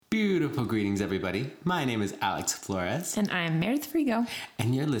Beautiful greetings, everybody. My name is Alex Flores. And I'm Meredith Frigo.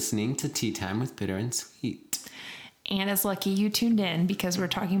 And you're listening to Tea Time with Bitter and Sweet. And it's lucky you tuned in because we're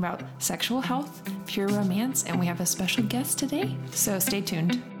talking about sexual health, pure romance, and we have a special guest today. So stay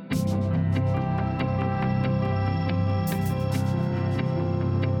tuned.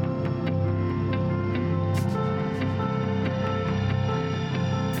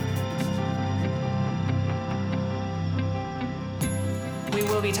 We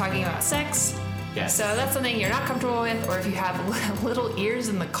will be talking about sex. Yes. So that's something you're not comfortable with, or if you have little ears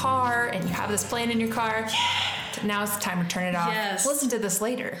in the car and you have this playing in your car, now it's the time to turn it off. Yes. Listen to this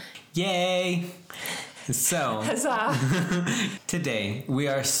later. Yay! So, Huzzah. today we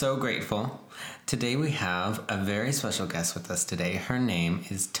are so grateful. Today we have a very special guest with us today. Her name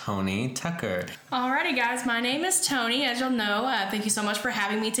is Toni Tucker. Alrighty, guys. My name is Toni. As you'll know, thank you so much for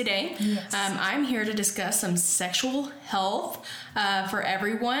having me today. Yes. I'm here to discuss some sexual health for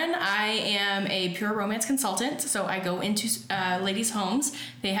everyone. I am a pure romance consultant, so I go into ladies' homes.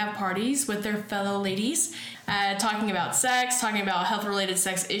 They have parties with their fellow ladies, talking about sex, talking about health-related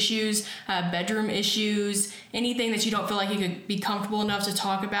sex issues, bedroom issues, anything that you don't feel like you could be comfortable enough to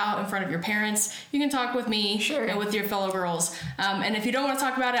talk about in front of your parents. You can talk with me and with your fellow girls. And if you don't want to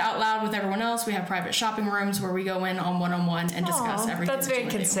talk about it out loud with everyone else, we have private shopping rooms where we go in on one-on-one and discuss everything. That's very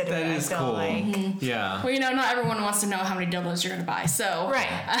considerate. That is cool. Like. Mm-hmm. Yeah. Well, not everyone wants to know how many dildos you're going to buy, so. Right.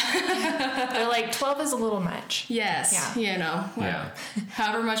 They're like, 12 is a little much. Yes. Yeah. Yeah.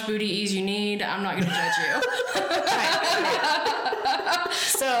 However much booty ease you need, I'm not going to judge you.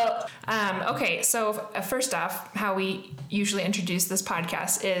 So, okay. So first off, how we usually introduce this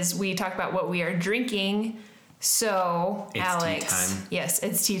podcast is we talk about what we are drinking. So, It's Alex. tea time. Yes,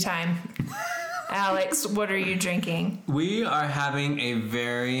 it's tea time. Alex, what are you drinking? We are having a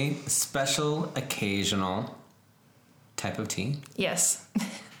very special, occasional type of tea. Yes.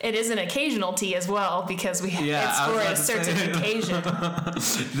 It is an occasional tea as well because it's for a certain occasion.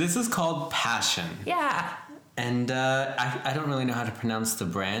 This is called Passion. Yeah. And I don't really know how to pronounce the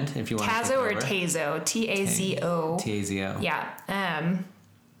brand. If you want Tazo to or Tazo? T-A-Z-O. T-A-Z-O. Yeah.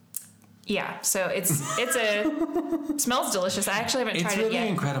 Yeah. So it smells delicious. I actually haven't tried It's really it yet.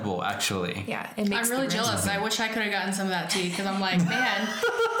 incredible, actually. Yeah. It makes I'm really the rinse. jealous. I wish I could have gotten some of that tea because I'm like, man,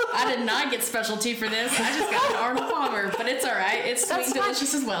 I did not get special tea for this. I just got an Arnold Palmer, but it's all right. It's sweet and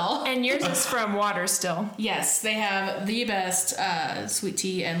delicious as well. And yours is from water still. Yes, they have the best sweet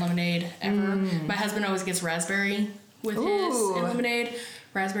tea and lemonade ever. My husband always gets raspberry with his and lemonade.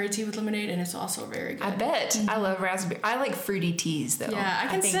 Raspberry tea with lemonade, and it's also very good. I bet. I love raspberry. I like fruity teas, though. Yeah, I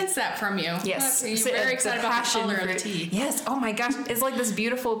can sense that from you. Yes. You're very excited about the color of the tea. Yes. Oh my gosh. It's like this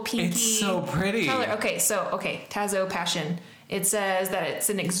beautiful pinky It's so pretty. color. Okay, Tazo Passion. It says that it's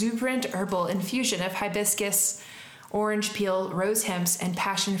an exuberant herbal infusion of hibiscus, orange peel, rose hemps, and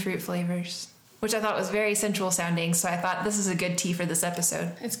passion fruit flavors, which I thought was very sensual sounding, so I thought this is a good tea for this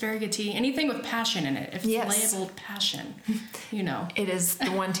episode. It's very good tea. Anything with passion in it. If it's labeled passion, It is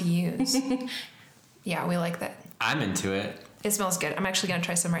the one to use. Yeah, we like that. I'm into it. It smells good. I'm actually going to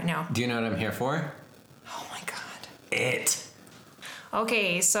try some right now. Do you know what I'm here for? Oh my God. It.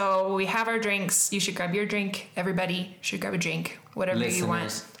 Okay, so we have our drinks. You should grab your drink. Everybody should grab a drink. Whatever you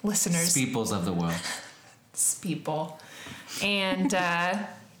want. Listeners. Peoples of the world. People. And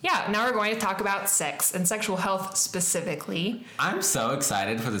now we're going to talk about sex and sexual health specifically. I'm so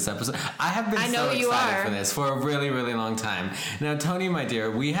excited for this episode. I have been excited for this for a really, really long time. Now, Toni, my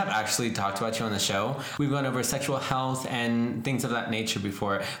dear, we have actually talked about you on the show. We've gone over sexual health and things of that nature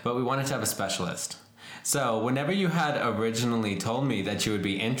before, but we wanted to have a specialist. So whenever you had originally told me that you would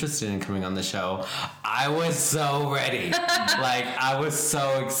be interested in coming on the show, I was so ready. I was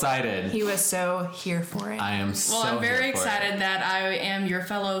so excited. He was so here for it. I am so I'm very here for excited it. that I am your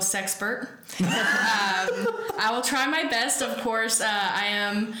fellow sexpert. I will try my best, of course. I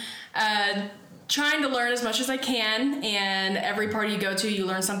am trying to learn as much as I can, and every party you go to, you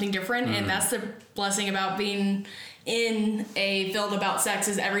learn something different, and that's the blessing about being in a field about sex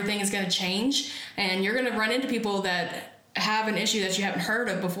is everything is going to change, and you're going to run into people that have an issue that you haven't heard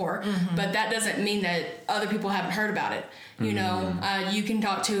of before, but that doesn't mean that other people haven't heard about it. You can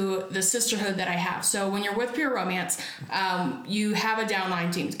talk to the sisterhood that I have. So when you're with Pure Romance, you have a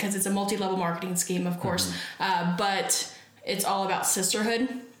downline team because it's a multi-level marketing scheme, of course, but it's all about sisterhood.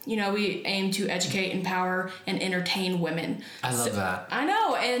 We aim to educate, empower, and entertain women. I love that. I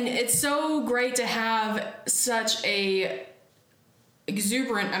know, and it's so great to have such a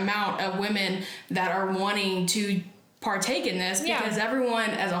exuberant amount of women that are wanting to partake in this because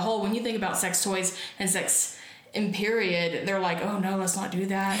everyone as a whole, when you think about sex toys and sex in period, they're like, oh no, let's not do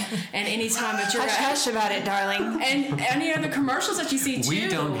that. And anytime that you're hush about it, darling. And any of the commercials that you see too. We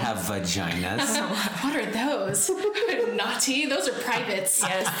don't have vaginas. What are those? Naughty. Those are privates.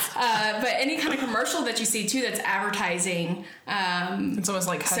 Yes. But any kind of commercial that you see too that's advertising. It's almost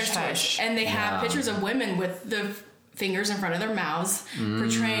like hush hush. And they have pictures of women with the fingers in front of their mouths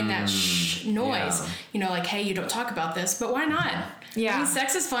portraying that shh noise. You know, like, hey, you don't talk about this, but why not? Yeah. I mean,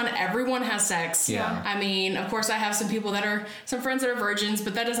 sex is fun. Everyone has sex. Yeah. I mean, of course, I have some friends that are virgins,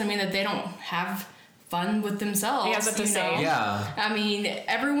 but that doesn't mean that they don't have fun with themselves. Yeah, that's what to say. Yeah. I mean,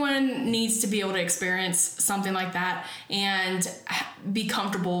 everyone needs to be able to experience something like that and be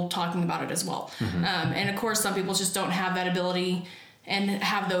comfortable talking about it as well. And of course, some people just don't have that ability and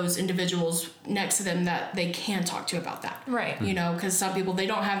have those individuals next to them that they can talk to about that. Right. You know, because some people, they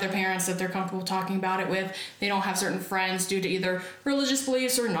don't have their parents that they're comfortable talking about it with. They don't have certain friends due to either religious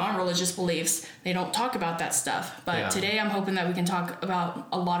beliefs or non-religious beliefs. They don't talk about that stuff. But today I'm hoping that we can talk about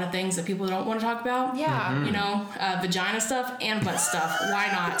a lot of things that people don't want to talk about. Yeah. You know, vagina stuff and butt stuff. Why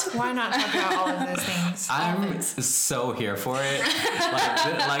not? Why not talk about all of those things? I'm so here for it.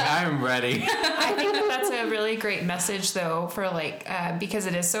 like I'm ready. I think that's a really great message, though, for like, because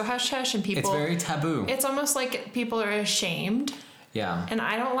it is so hush hush and people. It's very taboo. It's almost like people are ashamed. Yeah. And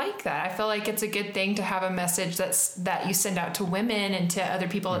I don't like that. I feel like it's a good thing to have a message that you send out to women and to other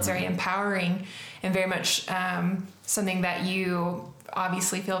people. It's very empowering and very much something that you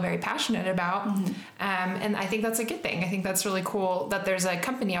obviously feel very passionate about. And I think that's a good thing. I think that's really cool that there's a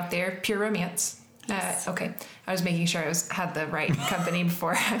company out there, Pure Romance. Yes. Okay. I was making sure I had the right company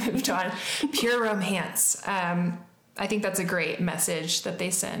before I moved on. Pure Romance. I think that's a great message that they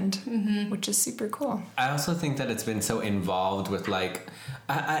send, which is super cool. I also think that it's been so involved with like,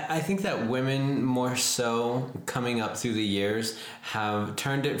 I think that women more so coming up through the years have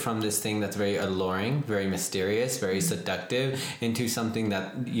turned it from this thing that's very alluring, very mysterious, very seductive into something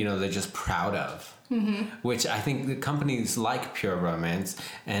that, you know, they're just proud of. Which I think the companies like Pure Romance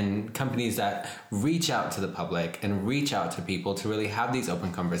and companies that reach out to the public and reach out to people to really have these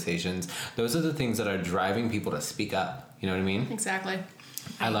open conversations, those are the things that are driving people to speak up. You know what I mean? Exactly.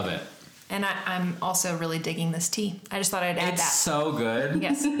 I love it. And I'm also really digging this tea. I just thought I'd add It's that. so good.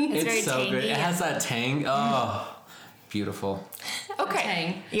 Yes, it's very so tangy. good. It has that tang. Oh, beautiful. Okay.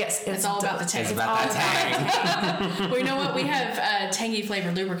 Tang. Yes, It's all about the tang. It's about that tang. Well, you know what? We have tangy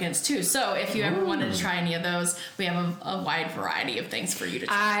flavored lubricants too. So if you ever wanted to try any of those, we have a wide variety of things for you to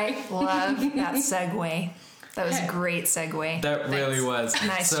try. I love that segue. That was a great segue. That really was.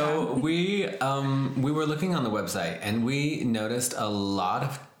 Nice So job. we were looking on the website and we noticed a lot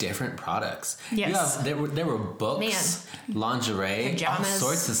of different products. Yes. There were books, lingerie, pajamas, all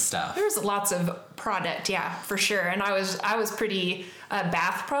sorts of stuff. There's lots of product, yeah, for sure. And I was pretty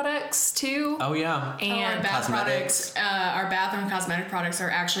bath products too. Oh yeah. And our bath cosmetics. products, our bathroom cosmetic products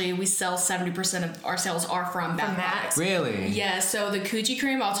are actually, we sell 70% of our sales are from bath products. Really? Yeah, so the coochie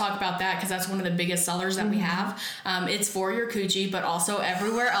cream, I'll talk about that because that's one of the biggest sellers that we have. It's for your coochie, but also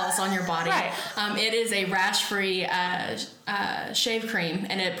everywhere else on your body. Right. It is a rash-free shave cream,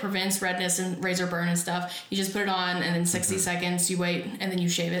 and it prevents redness and razor burn and stuff. You just put it on, and then 60 seconds, you wait, and then you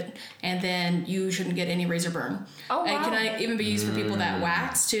shave it, and then you shouldn't get any razor burn. Oh, wow. And it can even be used for people that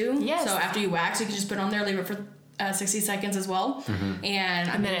wax, too. Yes. So after you wax, you can just put it on there, leave it for 60 seconds as well, and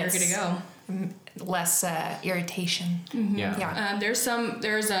I mean, you're good to go. less irritation. Yeah. Yeah. There's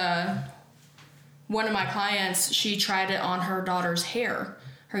one of my clients, she tried it on her daughter's hair,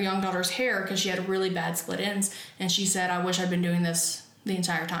 her young daughter's hair, because she had really bad split ends, and she said, I wish I'd been doing this the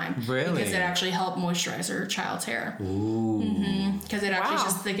entire time. Really? Because it actually helped moisturize her child's hair. Ooh. Because it actually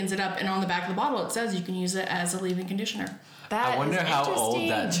just thickens it up, and on the back of the bottle it says you can use it as a leave-in conditioner. That I wonder is how old that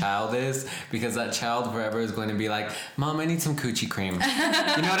interesting. child is, because that child forever is going to be like, Mom, I need some coochie cream. You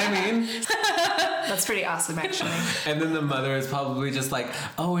know what I mean? That's pretty awesome, actually. And then the mother is probably just like,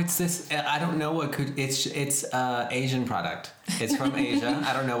 oh, it's this, I don't know what, it's Asian product. It's from Asia.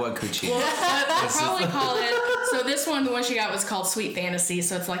 I don't know what coochie is. I'll probably call it, so this one, the one she got was called Sweet Fantasy,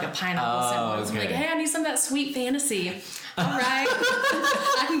 so it's like a pineapple scent one. So I'm like, okay. hey, I need some of that Sweet Fantasy. All right.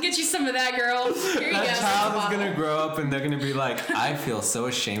 I can get you some of that, girl. Here you go. That child is going to grow up and they're going to be like, I feel so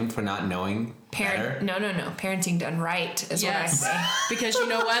ashamed for not knowing better. No. Parenting done right is what I say. Because you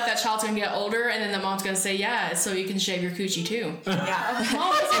know what? That child's going to get older, and then the mom's going to say, yeah, so you can shave your coochie too. Yeah.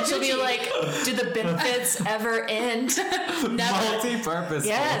 Mom, And she'll be like, do the benefits ever end? never. Multi-purpose.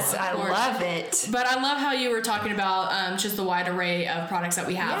 Yes, I course. love it. But I love how you were talking about just the wide array of products that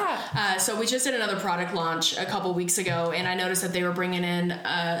we have. Yeah. So we just did another product launch a couple weeks ago, and I noticed that they were bringing in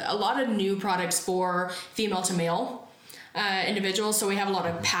a lot of new products for female to male individuals. So we have a lot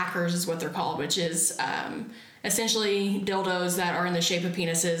of packers is what they're called, which is essentially dildos that are in the shape of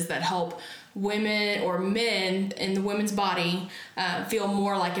penises that help women or men in the women's body feel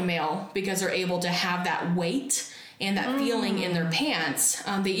more like a male because they're able to have that weight and that feeling in their pants.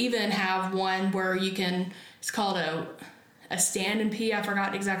 They even have one where you can, it's called a stand and pee. I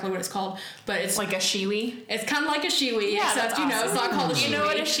forgot exactly what it's called, but it's like a shiwi. It's kind of like a shiwi, yeah, except awesome. It's not called a shiwi. You know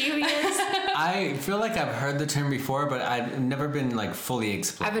what a shiwi is? I feel like I've heard the term before, but I've never been like fully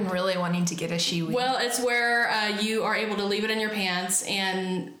explained. I've been really wanting to get a shiwi. Well, it's where you are able to leave it in your pants,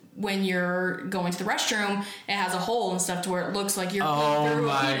 and when you're going to the restroom, it has a hole and stuff to where it looks like you're oh through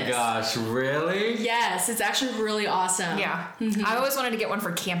my a penis. gosh, really? Yes, it's actually really awesome. Yeah. I always wanted to get one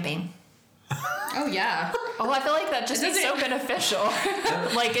for camping. Oh yeah. Oh, I feel like that'd just be so beneficial.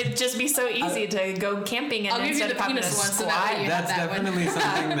 Like it'd just be so easy to go camping and instead of having to squat. That's definitely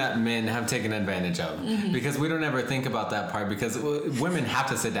something that men have taken advantage of because we don't ever think about that part because women have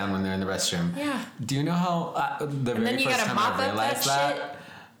to sit down when they're in the restroom. Yeah. Do you know how the very first time I realized that?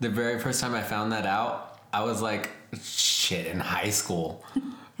 The very first time I found that out, I was like, shit, in high school.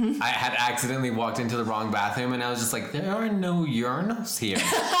 I had accidentally walked into the wrong bathroom and I was just like, there are no urinals here.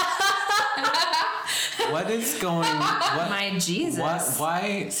 What is going on? My Jesus.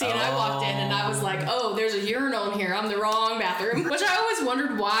 Why? See, and I walked in and I was like, oh, there's a urinal in here. I'm the wrong bathroom. Which I always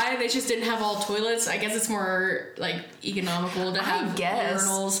wondered why they just didn't have all toilets. I guess it's more like economical to have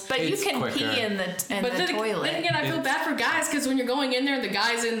urinals. But you can quicker. Pee in the toilet. Then again, I feel bad for guys because when you're going in there and the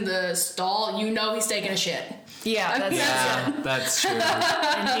guy's in the stall, you know he's taking a shit. Yeah, that's true.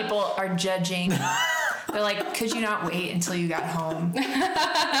 And people are judging. They're like, could you not wait until you got home?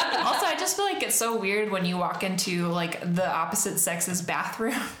 Also, I just feel like it's so weird when you walk into like the opposite sex's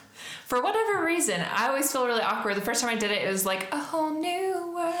bathroom. For whatever reason, I always feel really awkward. The first time I did it, it was like a whole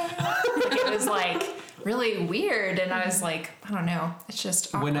new world. Like, it was like really weird, and I was like, I don't know. It's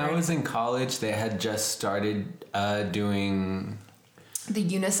just awkward. When I was in college, they had just started doing the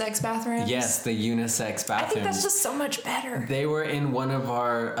unisex bathrooms? Yes, the unisex bathrooms. I think that's just so much better. They were in one of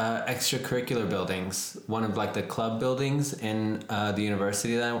our extracurricular buildings, one of like the club buildings in the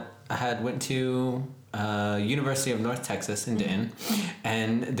university that I had went to, University of North Texas in Denton,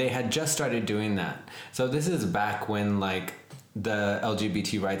 and they had just started doing that. So this is back when like the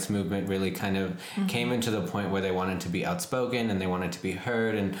LGBT rights movement really kind of came into the point where they wanted to be outspoken and they wanted to be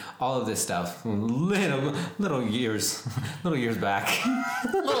heard and all of this stuff. Little years back.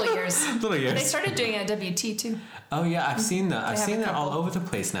 Little years. They started doing it at WT too. Oh yeah, I've seen that. I've seen that all over the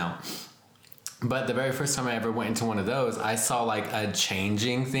place now. But the very first time I ever went into one of those, I saw like a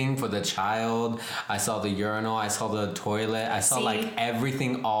changing thing for the child. I saw the urinal. I saw the toilet. I saw like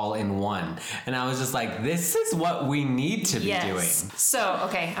everything all in one. And I was just like, this is what we need to be doing. So,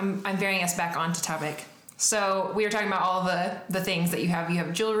 okay, I'm veering us back onto topic. So we were talking about all the things that you have. You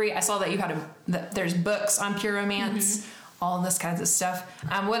have jewelry. I saw that you had there's books on pure romance. All this kinds of stuff.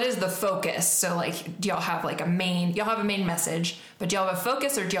 What is the focus? So like, do y'all have like y'all have a main message, but do y'all have a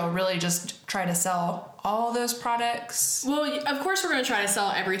focus or do y'all really just try to sell all those products? Well, of course we're going to try to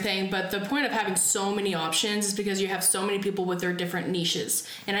sell everything, but the point of having so many options is because you have so many people with their different niches.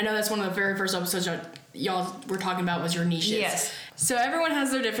 And I know that's one of the very first episodes y'all were talking about was your niches. Yes. So everyone has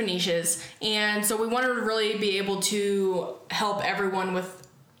their different niches. And so we wanted to really be able to help everyone with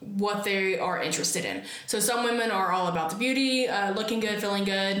what they are interested in. So some women are all about the beauty, looking good, feeling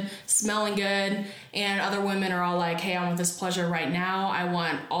good, smelling good, and other women are all like, hey, I want this pleasure right now. I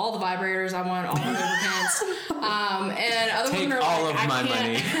want all the vibrators. I want all the lubricants. And other women are all like, of my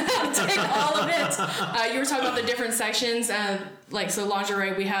money. Take all of it. You were talking about the different sections. So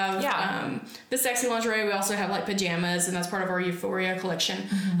lingerie, we have the sexy lingerie. We also have like pajamas, and that's part of our Euphoria collection.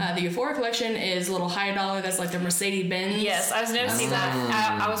 The Euphoria collection is a little high dollar. That's like the Mercedes-Benz. Yes, I was noticing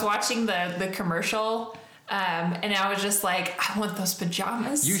that. I was watching the commercial, and I was just like, I want those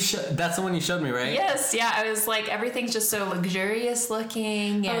pajamas. That's the one you showed me, right? Yes, yeah. I was like, everything's just so luxurious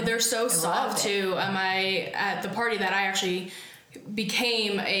looking. Oh, they're so soft too. At the party that I actually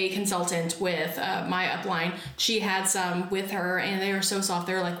became a consultant with my upline, she had some with her and they were so soft.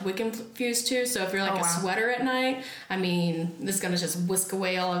 They were like wick infused too, so if you're like a sweater at night, I mean, this is gonna just whisk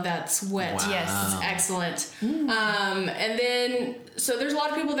away all of that sweat. Wow. Yes, it's excellent. And then so there's a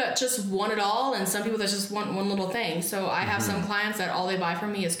lot of people that just want it all and some people that just want one little thing. So I have some clients that all they buy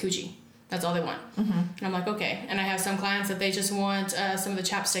from me is Coochie. That's all they want. And I'm like, okay. And I have some clients that they just want some of the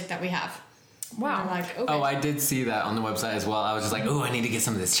chapstick that we have. Wow. Like, okay. Oh, I did see that on the website as well. I was just like, oh, I need to get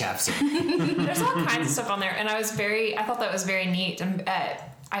some of this chapstick. There's all kinds of stuff on there, and I thought that was very neat, and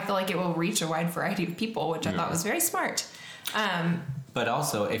I feel like it will reach a wide variety of people, which I thought was very smart. But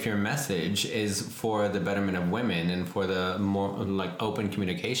also, if your message is for the betterment of women and for the more like open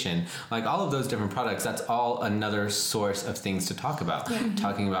communication, like all of those different products, that's all another source of things to talk about.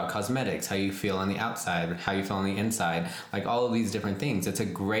 Talking about cosmetics, how you feel on the outside, how you feel on the inside, like all of these different things. It's a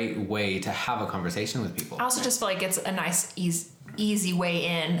great way to have a conversation with people. I also just feel like it's a nice, easy way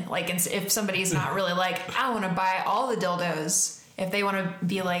in. Like if somebody's not really like, I want to buy all the dildos. If they want to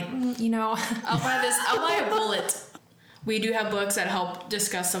be like, I'll buy a bullet. We do have books that help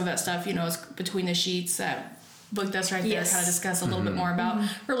discuss some of that stuff, it's between the sheets. That book that's right there kind of discuss a little bit more about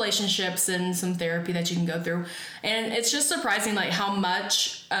relationships and some therapy that you can go through. And it's just surprising, like how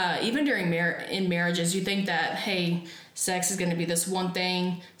much, even during in marriages, you think that, hey, sex is going to be this one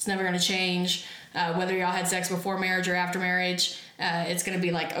thing. It's never going to change. Whether y'all had sex before marriage or after marriage, it's going to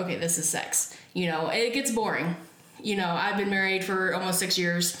be like, okay, this is sex. It gets boring. I've been married for almost 6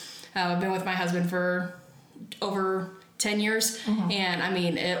 years. I've been with my husband for over 10 years. And I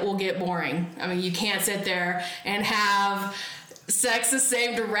mean, it will get boring. I mean, you can't sit there and have sex the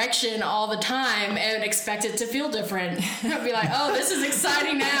same direction all the time and expect it to feel different. Be like, oh, this is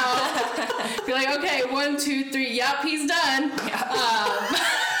exciting now. Be like, okay, 1, 2, 3, yep, he's done.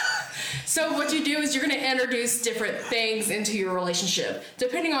 So what you do is you're going to introduce different things into your relationship,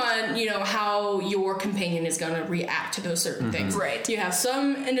 depending on, how your companion is going to react to those certain things. Right. You have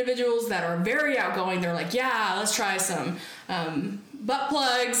some individuals that are very outgoing. They're like, yeah, let's try some butt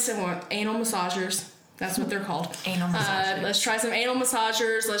plugs and anal massagers. That's what they're called. Anal massagers. Let's try some anal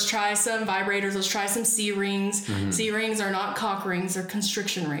massagers. Let's try some vibrators. Let's try some C-rings. C-rings are not cock rings. They're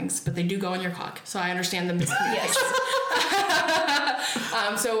constriction rings, but they do go on your cock. So I understand the miscommunication.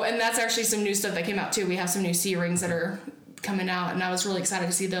 And that's actually some new stuff that came out too. We have some new C-rings that are coming out, and I was really excited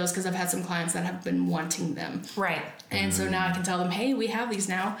to see those because I've had some clients that have been wanting them. Right. And so now I can tell them, hey, we have these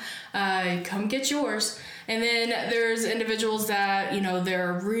now. Come get yours. And then there's individuals that,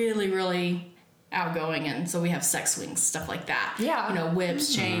 they're really, really outgoing, and so we have sex swings, stuff like that. Yeah.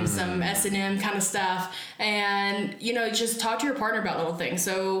 Whips, chains, some S&M kind of stuff. And, just talk to your partner about little things.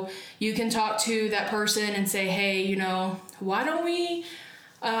 So you can talk to that person and say, hey, why don't we...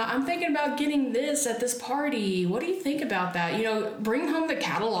 I'm thinking about getting this at this party. What do you think about that? Bring home the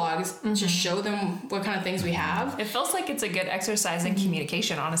catalogs. Just show them what kind of things we have. It feels like it's a good exercise in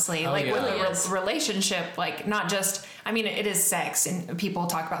communication, honestly. With a relationship, like not just, it is sex and people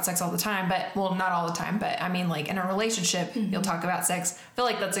talk about sex all the time, but not all the time, but in a relationship, you'll talk about sex. I feel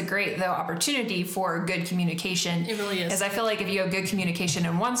like that's a great, opportunity for good communication. It really is. Because I feel like if you have good communication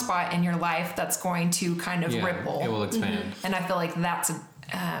in one spot in your life, that's going to kind of ripple. It will expand. And I feel like that's a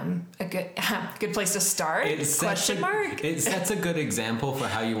good place to start. It sets a good example for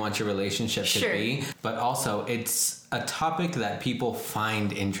how you want your relationship to be, but also it's a topic that people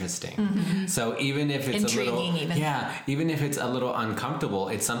find interesting. So even if it's intriguing, even if it's a little uncomfortable,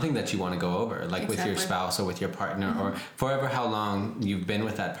 it's something that you want to go over, like with your spouse or with your partner or forever how long you've been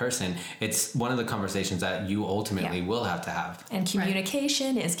with that person. It's one of the conversations that you ultimately will have to have. And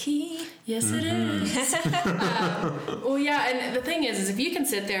communication is key. Yes, it is. And the thing is if you can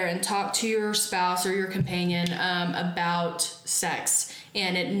sit there and talk to your spouse or your companion about sex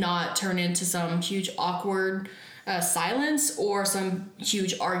and it not turn into some huge awkward silence or some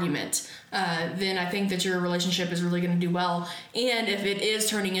huge argument, then I think that your relationship is really going to do well. And if it is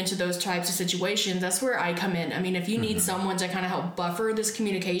turning into those types of situations, that's where I come in. If you need someone to kind of help buffer this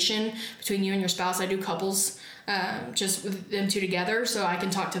communication between you and your spouse, I do couples just with them two together, so I can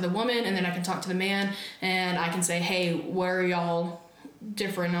talk to the woman and then I can talk to the man and I can say, hey, where are y'all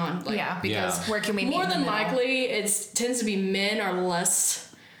different on? Because where can we meet more than likely it tends to be men are less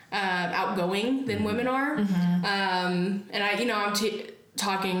outgoing than women are. And I'm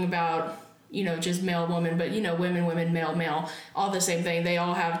talking about just male woman, but women male all the same thing. They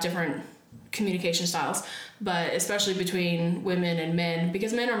all have different communication styles, but especially between women and men,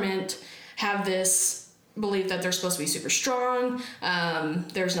 because men are meant have this belief that they're supposed to be super strong.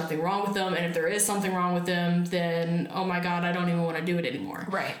 There's nothing wrong with them, and if there is something wrong with them, then oh my god, I don't even want to do it anymore.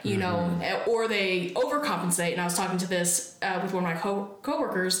 Right. Or they overcompensate. And I was talking to this with one of my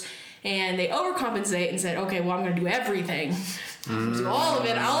coworkers, and they overcompensate and said, okay, well, I'm going to do everything. Do all of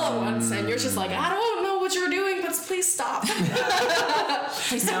it all at once, and you're just like, I don't know what you're doing, but please stop.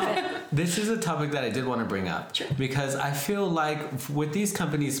 Now, this is a topic that I did want to bring up, because I feel like with these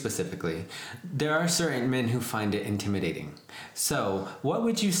companies specifically, there are certain men who find it intimidating. So what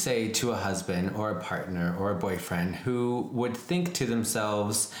would you say to a husband or a partner or a boyfriend who would think to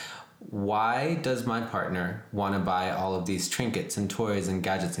themselves, why does my partner want to buy all of these trinkets and toys and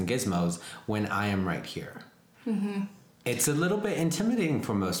gadgets and gizmos when I am right here? It's a little bit intimidating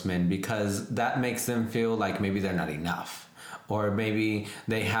for most men, because that makes them feel like maybe they're not enough, or maybe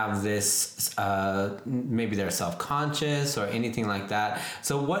they have this, maybe they're self-conscious or anything like that.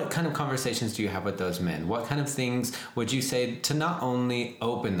 So what kind of conversations do you have with those men? What kind of things would you say to not only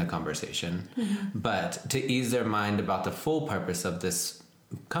open the conversation, but to ease their mind about the full purpose of this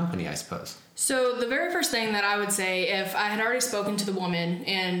company, I suppose? So the very first thing that I would say, if I had already spoken to the woman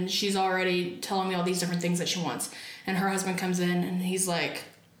and she's already telling me all these different things that she wants, and her husband comes in and he's like,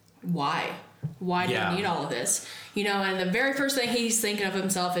 why do you need all of this? And the very first thing he's thinking of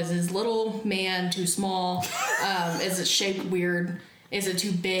himself is, his little man too small? Is it shaped weird? Is it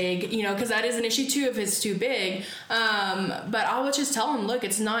too big? Because that is an issue too if it's too big. But I would just tell him, look,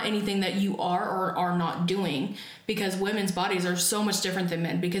 it's not anything that you are or are not doing, because women's bodies are so much different than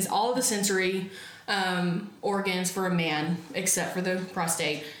men, because all of the sensory organs for a man, except for the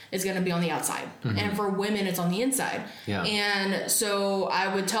prostate, is going to be on the outside. And for women, it's on the inside. Yeah. And so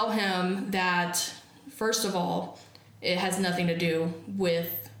I would tell him that, first of all, it has nothing to do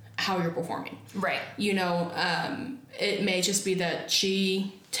with how you're performing. Right. It may just be that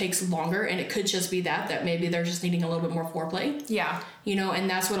she takes longer, and it could just be that maybe they're just needing a little bit more foreplay. Yeah. And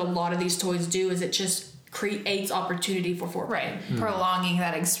that's what a lot of these toys do, is it just creates opportunity for foreplay. Right. Prolonging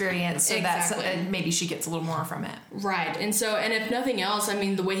that experience so that maybe she gets a little more from it. Right. And if nothing else,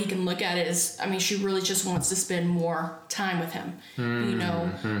 the way he can look at it is, she really just wants to spend more time with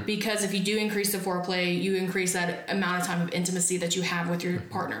him, because if you do increase the foreplay, you increase that amount of time of intimacy that you have with your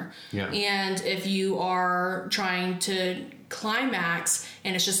partner. Yeah. And if you are trying to climax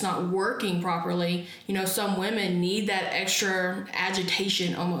and it's just not working properly, some women need that extra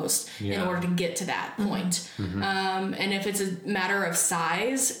agitation almost in order to get to that point. And if it's a matter of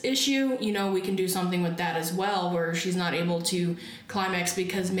size issue, we can do something with that as well, where she's not able to climax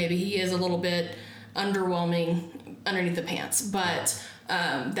because maybe he is a little bit underwhelming underneath the pants. But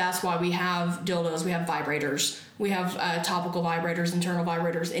that's why we have dildos, we have vibrators, we have topical vibrators, internal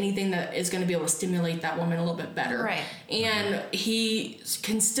vibrators, anything that is going to be able to stimulate that woman a little bit better. Right. And he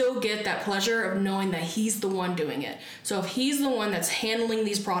can still get that pleasure of knowing that he's the one doing it. So if he's the one that's handling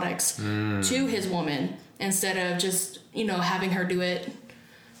these products to his woman, instead of just, having her do it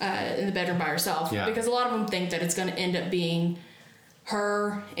in the bedroom by herself. Yeah. Because a lot of them think that it's going to end up being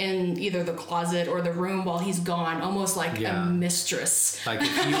her in either the closet or the room while he's gone, almost like a mistress. Like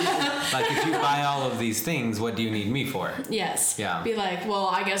if you buy all of these things, what do you need me for? Yes. Yeah. Be like, well,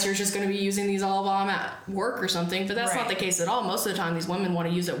 I guess you're just going to be using these all while I'm at work or something. But that's not the case at all. Most of the time, these women want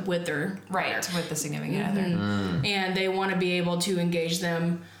to use it with their partner. With the significant other. And they want to be able to engage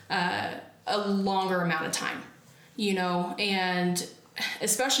them a longer amount of time, and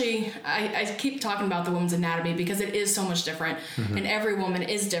especially I keep talking about the woman's anatomy because it is so much different, and every woman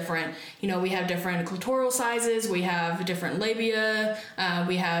is different. We have different clitoral sizes, we have different labia,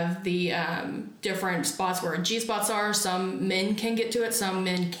 we have the different spots where G spots are. Some men can get to it, some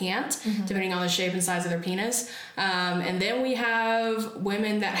men can't, depending on the shape and size of their penis. And then we have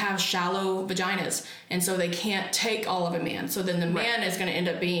women that have shallow vaginas, and so they can't take all of a man. So then the man is going to end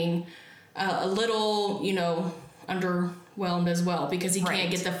up being a little, underwhelmed as well, because he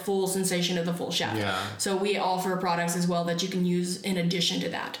can't get the full sensation of the full shaft. Yeah. So we offer products as well that you can use in addition to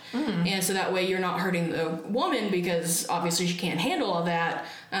that. And so that way you're not hurting the woman, because obviously she can't handle all that,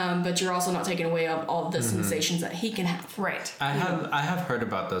 but you're also not taking away all the sensations that he can have. Right. I have heard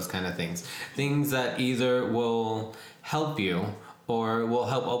about those kind of things that either will help you or will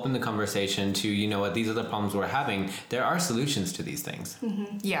help open the conversation to, what, these are the problems we're having. There are solutions to these things.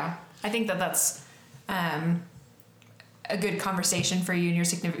 Yeah. I think that's a good conversation for you and your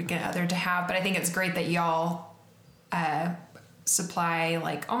significant other to have, but I think it's great that y'all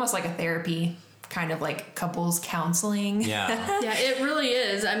supply almost like a therapy, kind of like couples counseling. Yeah. Yeah, it really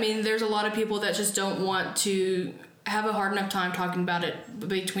is. There's a lot of people that just don't want to have a hard enough time talking about it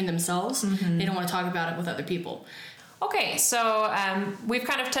between themselves. They don't want to talk about it with other people. Okay, so we've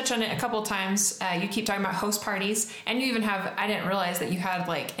kind of touched on it a couple of times. You keep talking about host parties, and you even have, I didn't realize that you had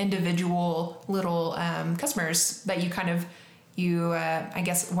individual little customers that you kind of, I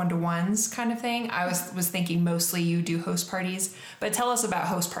guess, one-to-ones kind of thing. I was thinking mostly you do host parties, but tell us about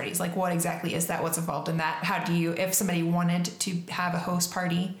host parties. What exactly is that? What's involved in that? How do you, if somebody wanted to have a host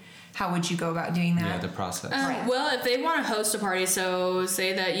party, how would you go about doing that? Yeah, the process. Well, if they want to host a party, so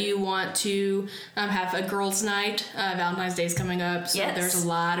say that you want to have a girls' night, Valentine's Day is coming up, so there's a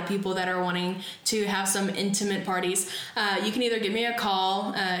lot of people that are wanting to have some intimate parties. You can either give me a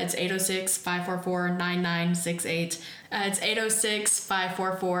call. It's 806-544-9968. It's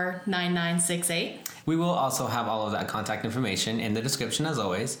 806-544-9968. We will also have all of that contact information in the description as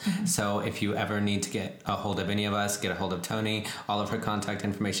always. So if you ever need to get a hold of any of us, get a hold of Tony, all of her contact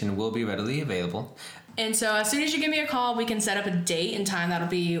information will be readily available. And so as soon as you give me a call, we can set up a date and time that'll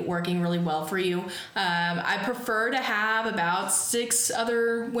be working really well for you. I prefer to have about 6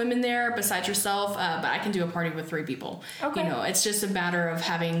 other women there besides yourself, but I can do a party with 3 people. Okay. You know, it's just a matter of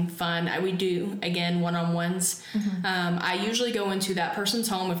having fun. We do, again, one-on-ones. I usually go into that person's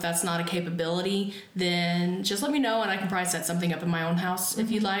home. If that's not a capability, then just let me know and I can probably set something up in my own house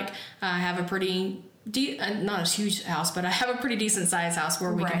if you'd like. I have a pretty... not a huge house, but I have a pretty decent sized house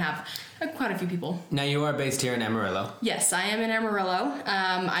where we can have quite a few people. Now you are based here in Amarillo. Yes, I am in Amarillo.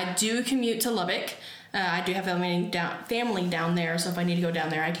 I do commute to Lubbock. I do have family down there, so if I need to go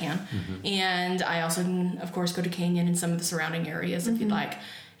down there, I can. And I also can, of course, go to Canyon and some of the surrounding areas if you'd like.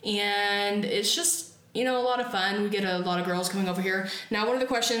 And it's just, you know, a lot of fun. We get a lot of girls coming over here. Now, one of the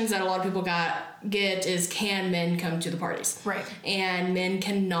questions that a lot of people get is, can men come to the parties? Right. And men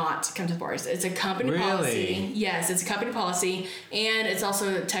cannot come to the parties. It's a company policy. Yes, it's a company policy. And it's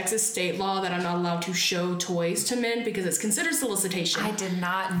also a Texas state law that I'm not allowed to show toys to men because it's considered solicitation. I did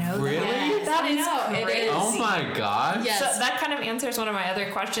not know Really? that. That is crazy. Oh my gosh. Yes. So that kind of answers one of my other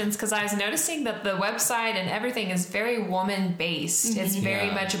questions because I was noticing that the website and everything is very woman-based. It's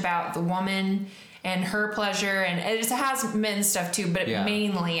very much about the woman and her pleasure, and it has men's stuff too, but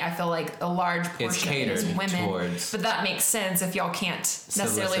mainly I feel like a large portion is women. Towards but that makes sense if y'all can't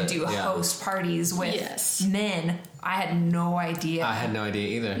necessarily do host parties with men. I had no idea. I had no idea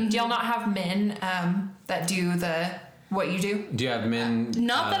either. Do y'all not have men that do what you do? Do you have men?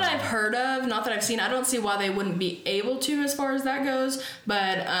 Not that I've heard of, not that I've seen. I don't see why they wouldn't be able to as far as that goes.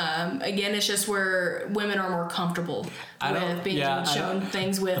 But again, it's just where women are more comfortable with being shown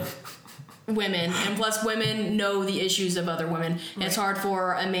things with women, and plus women know the issues of other women. Right. It's hard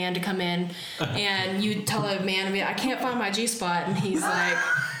for a man to come in and you tell a man, I can't find my G-spot, and he's like,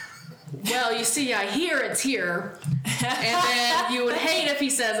 well, you see, I hear it's here. And then you would hate if he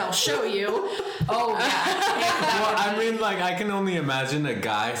says, I'll show you. Oh, yeah. Well, I mean, like, I can only imagine a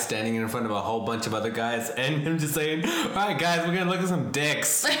guy standing in front of a whole bunch of other guys and him just saying, all right, guys, we're going to look at some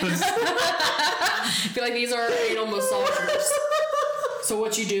dicks. I feel like these are anal massagers. So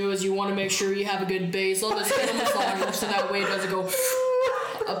what you do is you want to make sure you have a good base on this anal massager so that way it doesn't go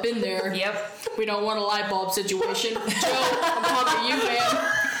up in there. Yep. We don't want a light bulb situation. Joe, I'm talking to you,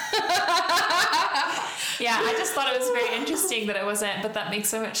 man. Yeah, I just thought it was very interesting that it wasn't, but that makes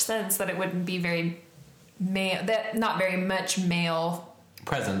so much sense that it wouldn't be very male, that not very much male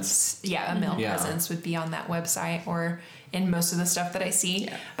presence. Yeah, a male presence would be on that website or in most of the stuff that I see.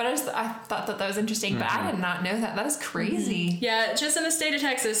 Yeah. But I thought that was interesting, but I did not know that. That is crazy. Yeah, just in the state of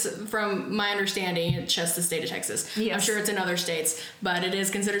Texas, from my understanding, it's just the state of Texas. Yes. I'm sure it's in other states, but it is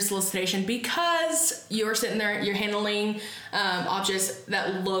considered solicitation because you're sitting there, you're handling objects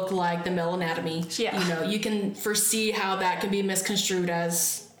that look like the male anatomy. Yeah. You know, you can foresee how that can be misconstrued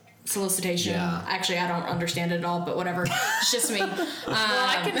as solicitation. Yeah. Actually, I don't understand it at all, but whatever. It's just me. Well,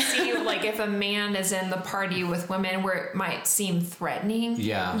 I can see, like, if a man is in the party with women where it might seem threatening.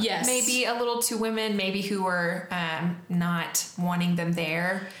 Yeah. Yes. Maybe a little to women, maybe who are not wanting them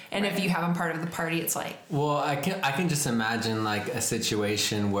there. And if you have them part of the party, it's like... Well, I can just imagine, like, a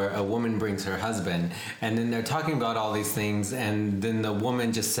situation where a woman brings her husband, and then they're talking about all these things, and then the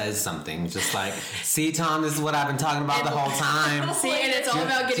woman just says something, just like, see, Tom, this is what I've been talking about the whole time. See, and it's all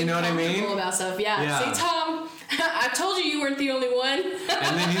about getting comfortable about stuff. Yeah. See, Tom, I told you weren't the only one.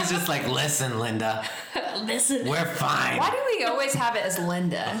 And then he's just like, listen, Linda. Listen. We're fine. Why do we always have it as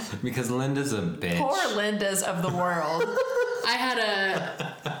Linda? Because Linda's a bitch. Poor Lindas of the world. I had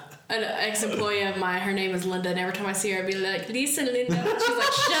an ex-employee of mine, her name is Linda, and every time I see her, I'd be like, listen, Linda. She's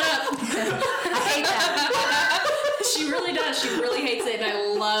like, shut up. I hate that. She really does. She really hates it, and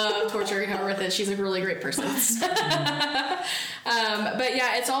I love torturing her with it. She's a really great person. But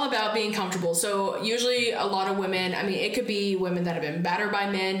yeah, it's all about being comfortable. So usually a lot of women, I mean, it could be women that have been battered by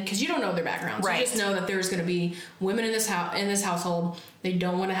men, because you don't know their backgrounds. Right. You just know that there's going to be women in this household. They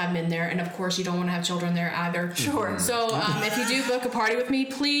don't want to have men there, and of course you don't want to have children there either. Sure. So if you do book a party with me,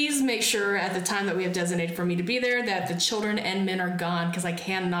 please make sure at the time that we have designated for me to be there that the children and men are gone, because I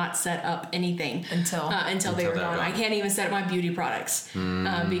cannot set up anything until they are gone. I can't even set up my beauty products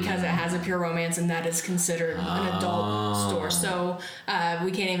because it has a Pure Romance, and that is considered an adult store. So I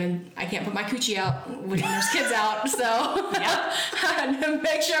can't put my coochie out when there's kids out. So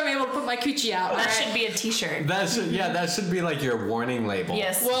make sure I'm able to put my coochie out. That should be a t-shirt. That should be like your warning label.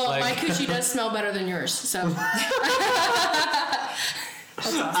 Yes. Well, my coochie does smell better than yours, so.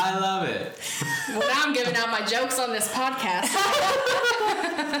 Awesome. I love it. Well, now I'm giving out my jokes on this podcast.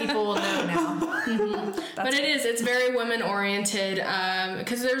 People will know now. Mm-hmm. But it's very women oriented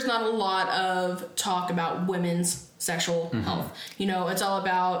because there's not a lot of talk about women's sexual health. You know, it's all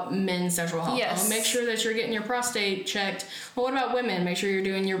about men's sexual health. Yes. Make sure that you're getting your prostate checked. Well, what about women? Make sure you're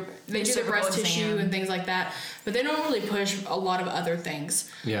doing they do the breast tissue and things like that, but they don't really push a lot of other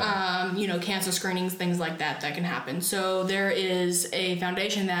things. Yeah. You know, cancer screenings, things like that can happen. So there is a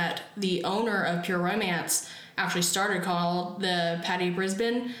foundation that the owner of Pure Romance actually started called the Patty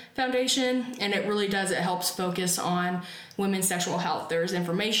Brisbane Foundation, and it really does, it helps focus on women's sexual health. There's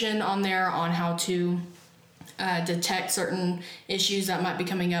information on there on how to detect certain issues that might be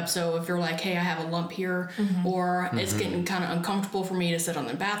coming up. So if you're like, hey, I have a lump here, or it's getting kind of uncomfortable for me to sit on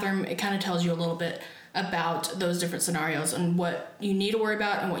the bathroom, it kind of tells you a little bit about those different scenarios and what you need to worry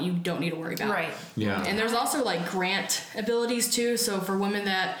about and what you don't need to worry about. Right. Yeah. And there's also like grant abilities too. So for women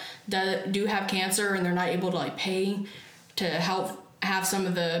that do have cancer and they're not able to like pay to help have some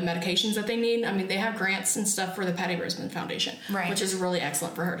of the medications that they need, I mean, they have grants and stuff for the Patty Brisbane Foundation, right, which is really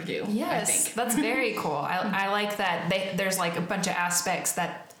excellent for her to do. Yes, I think that's very cool. I like that there's like a bunch of aspects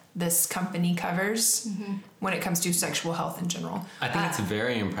that this company covers when it comes to sexual health in general. I think it's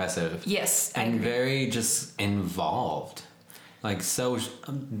very impressive. Yes, and very just involved, like so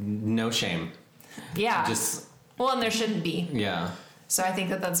no shame. Yeah. Just well, and there shouldn't be. Yeah. So I think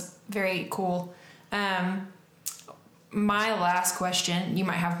that's very cool. My last question, you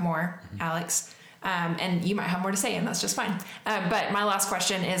might have more, Alex, and you might have more to say, and that's just fine. But my last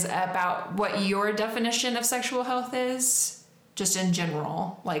question is about what your definition of sexual health is, just in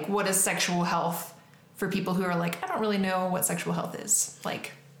general. Like, what is sexual health for people who are like, I don't really know what sexual health is?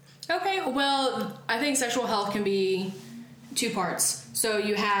 Like, okay, well, I think sexual health can be two parts. So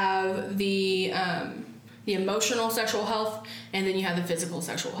you have the emotional sexual health, and then you have the physical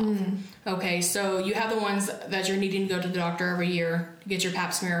sexual health. Okay, so you have the ones that you're needing to go to the doctor every year to get your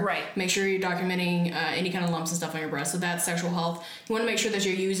pap smear. Right. Make sure you're documenting any kind of lumps and stuff on your breast. So that's sexual health. You want to make sure that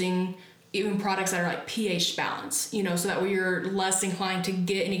you're using even products that are like pH balance, you know, so that way you're less inclined to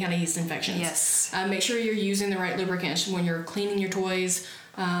get any kind of yeast infections. Yes. Make sure you're using the right lubricants when you're cleaning your toys,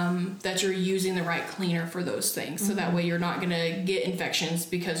 that you're using the right cleaner for those things. So that way you're not going to get infections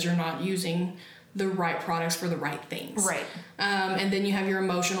because you're not using the right products for the right things. Right. And then you have your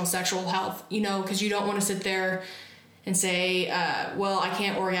emotional sexual health, you know, because you don't want to sit there and say, well, I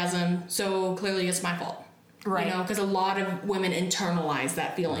can't orgasm, so clearly it's my fault. Right. You know, because a lot of women internalize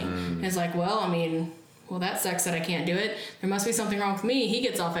that feeling. And it's like, well, I mean, well, that sucks that I can't do it. There must be something wrong with me. He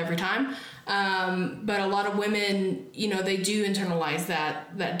gets off every time. But a lot of women, you know, they do internalize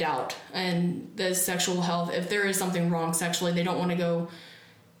that doubt and the sexual health. If there is something wrong sexually, they don't want to go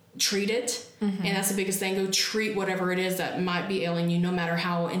treat it. And that's the biggest thing. Go treat whatever it is that might be ailing you, no matter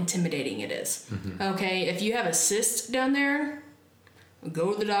how intimidating it is. Okay, if you have a cyst down there,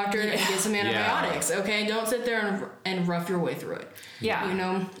 go to the doctor and get some antibiotics. Okay, don't sit there and rough your way through it. Yeah, you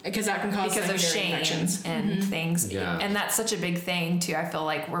know, because that can cause because of shame infections and things. Yeah. And that's such a big thing too. I feel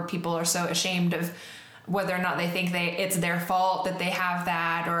like where people are so ashamed of whether or not they think it's their fault that they have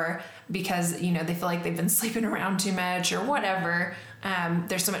that, or because, you know, they feel like they've been sleeping around too much or whatever.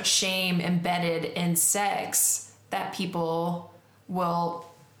 There's so much shame embedded in sex that people will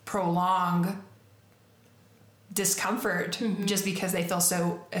prolong discomfort just because they feel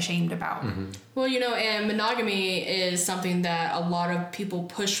so ashamed about. Well, you know, and monogamy is something that a lot of people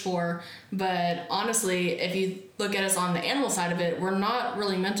push for, but honestly, if you look at us on the animal side of it, we're not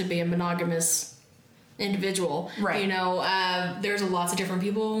really meant to be a monogamous individual. Right. You know, there's lots of different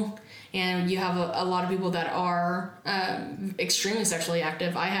people, and you have a lot of people that are extremely sexually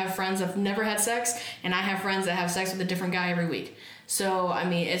active. I have friends that have never had sex, and I have friends that have sex with a different guy every week. So, I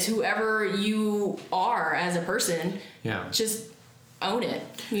mean, it's whoever you are as a person. Yeah. Just own it.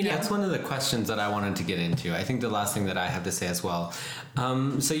 You know? That's one of the questions that I wanted to get into. I think the last thing that I have to say as well.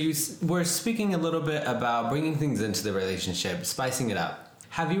 So you were speaking a little bit about bringing things into the relationship, spicing it up.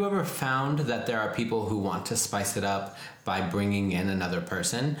 Have you ever found that there are people who want to spice it up by bringing in another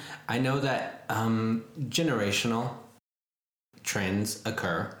person? I know that generational trends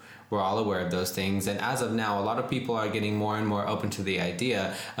occur. We're all aware of those things. And as of now, a lot of people are getting more and more open to the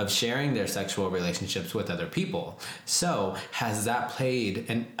idea of sharing their sexual relationships with other people. So has that played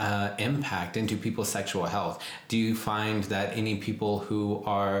an impact into people's sexual health? Do you find that any people who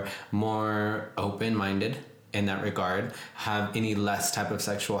are more open-minded in that regard have any less type of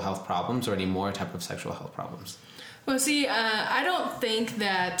sexual health problems or any more type of sexual health problems? Well, see, I don't think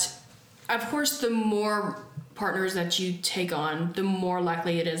that, of course, the more partners that you take on, the more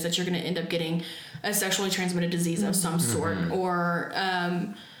likely it is that you're going to end up getting a sexually transmitted disease of some sort, or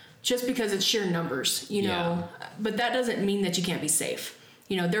just because it's sheer numbers, you know. But that doesn't mean that you can't be safe.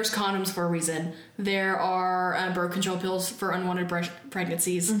 there's condoms for a reason. There are birth control pills for unwanted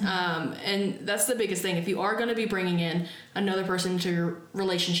pregnancies. And that's the biggest thing. If you are going to be bringing in another person into your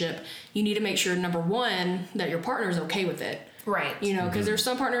relationship, you need to make sure, number one, that your partner is okay with it. Right. Because there's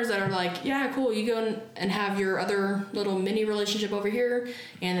some partners that are like, yeah, cool, you go and have your other little mini relationship over here,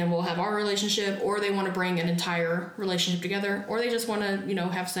 and then we'll have our relationship, or they want to bring an entire relationship together, or they just want to,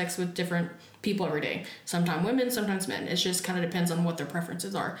 have sex with different people every day. Sometimes women, sometimes men. It just kind of depends on what their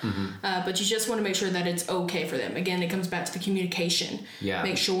preferences are. But you just want to make sure that it's okay for them. Again, it comes back to the communication. Yeah.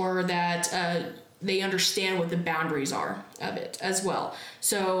 Make sure that they understand what the boundaries are of it as well.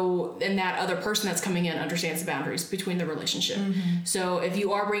 So, and that other person that's coming in understands the boundaries between the relationship. So if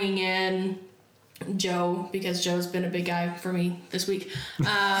you are bringing in Joe, because Joe's been a big guy for me this week. So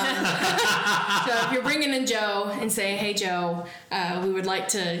if you're bringing in Joe and saying, hey, Joe, we would like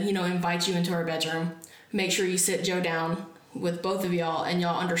to, invite you into our bedroom, make sure you sit Joe down with both of y'all and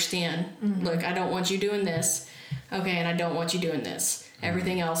y'all understand, look, I don't want you doing this. Okay. And I don't want you doing this.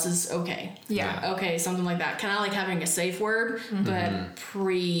 Everything else is okay. Yeah. Okay, something like that. Kind of like having a safe word, but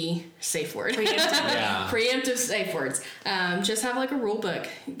pre-safe word. Preemptive safe words. Just have like a rule book.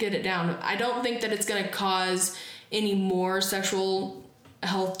 Get it down. I don't think that it's going to cause any more sexual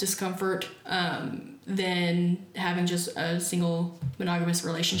health discomfort than having just a single monogamous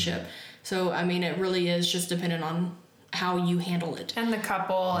relationship. So, it really is just dependent on how you handle it and the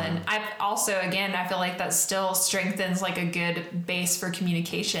couple. And I also, again, I feel like that still strengthens like a good base for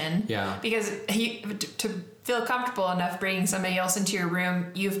communication. Yeah. Because to feel comfortable enough bringing somebody else into your room,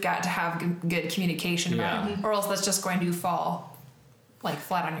 you've got to have good communication about it, or else that's just going to fall like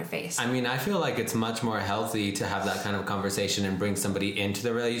flat on your face. I feel like it's much more healthy to have that kind of conversation and bring somebody into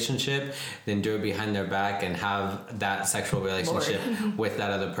the relationship than do it behind their back and have that sexual relationship with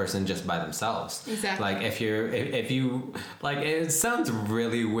that other person just by themselves. Exactly. Like if you like, it sounds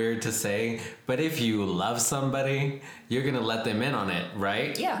really weird to say, but if you love somebody, you're gonna let them in on it,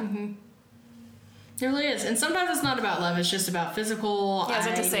 right? Yeah. It really is. And sometimes it's not about love, it's just about physical. Yeah, I was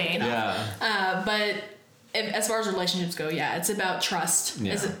about to say. Yeah. But as far as relationships go, it's about trust.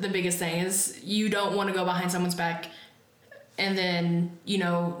 Is the biggest thing. Is you don't want to go behind someone's back and then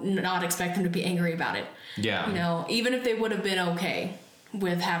not expect them to be angry about it. Yeah. Even if they would have been okay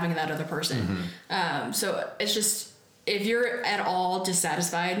with having that other person. So it's just, if you're at all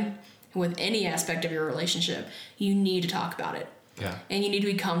dissatisfied with any aspect of your relationship, you need to talk about it. Yeah. And you need to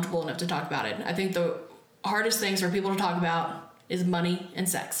be comfortable enough to talk about it. I think the hardest things for people to talk about is money and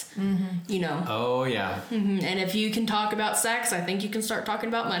sex. Oh yeah. And if you can talk about sex, I think you can start talking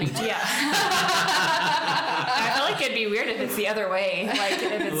about money. Yeah. I feel like it'd be weird if it's the other way. Like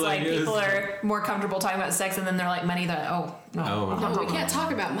if it's like people are more comfortable talking about sex and then they're like money, no, we can't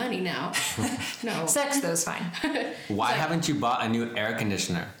talk about money now. No. Sex though is fine. Why haven't you bought a new air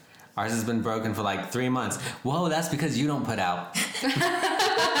conditioner? Ours has been broken for like 3 months. Whoa, that's because you don't put out.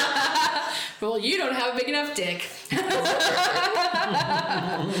 Well, you don't have a big enough dick.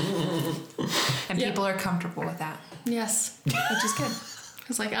 And people are comfortable with that. Yes. Which is good.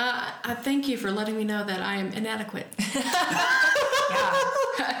 It's like, I thank you for letting me know that I am inadequate.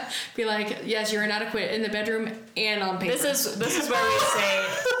 Be like, yes, you're inadequate in the bedroom and on paper. This is where we say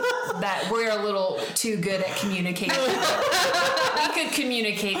that we're a little too good at communicating. We could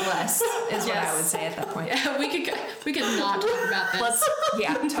communicate less, is what I would say at that point. Yeah, we could not talk about this.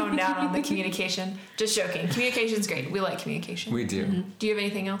 Let's tone down on the communication. Just joking. Communication's great. We like communication. We do. Do you have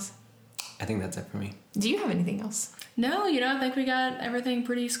anything else? I think that's it for me. Do you have anything else? No, I think we got everything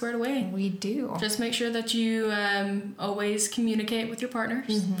pretty squared away. We do. Just make sure that you always communicate with your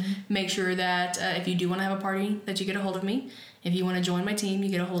partners. Make sure that if you do want to have a party, that you get a hold of me. If you want to join my team, you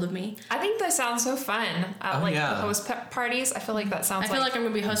get a hold of me. I think that sounds so fun. The host parties. I feel like that sounds. I feel like I'm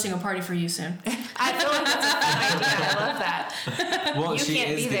going to be hosting a party for you soon. I feel like that's a fun idea. I love that. Well, you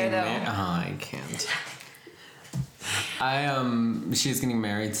can't be there though. I can't. She's getting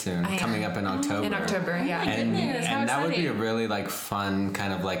married soon, coming up in October. In October, yeah. And that would be a really fun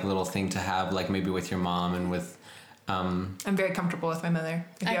kind of little thing to have, maybe with your mom and with. I'm very comfortable with my mother.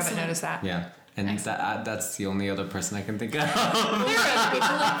 If you haven't noticed that. Yeah. And that's the only other person I can think of. It's really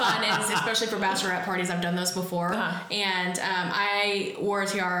fun, and especially for bachelorette parties. I've done those before. And I wore a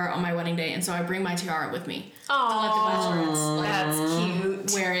tiara on my wedding day, and so I bring my tiara with me. Oh, that's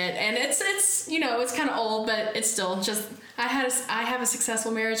cute. Wear it, and it's it's kind of old, but it's still just. I have a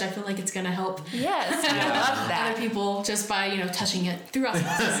successful marriage. I feel like it's gonna help. Yes, I love that. Other people just by touching it through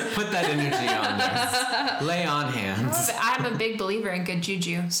osmosis. Put that energy on there. Lay on hands. I'm a big believer in good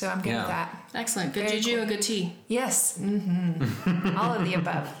juju, so I'm good with that. Excellent. Good juju and good tea. Yes. All of the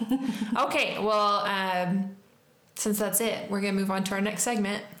above. Okay. Well, since that's it, we're going to move on to our next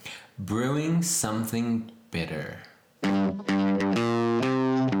segment. Brewing something bitter.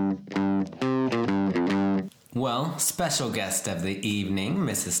 Well, special guest of the evening,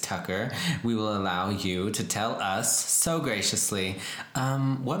 Mrs. Tucker, we will allow you to tell us so graciously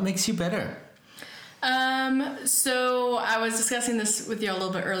what makes you bitter. So I was discussing this with you a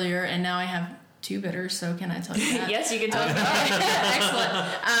little bit earlier, and now I have 2 bitters, so can I tell you that? Yes, you can tell us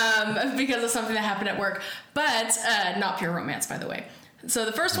that. Excellent. Because of something that happened at work, but not pure romance, by the way. So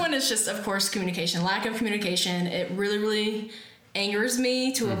the first one is just, of course, communication. Lack of communication. It really, really angers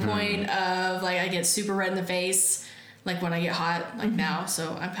me to a point of, like, I get super red in the face, like when I get hot, like now.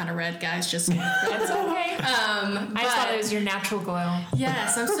 So I'm kind of red, guys. Just that's okay. I just thought it was your natural glow.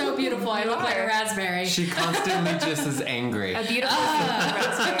 Yes, I'm so beautiful. I look like a raspberry. She constantly just is angry. A beautiful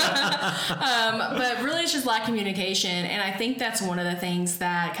raspberry. But really, it's just lack of communication, and I think that's one of the things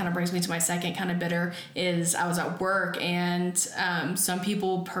that kind of brings me to my second kind of bitter. Is I was at work, and some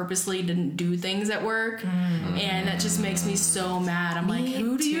people purposely didn't do things at work, and that just makes me so mad. I'm like,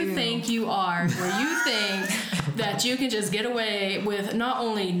 who do you think you are, where you think that you can just get away with not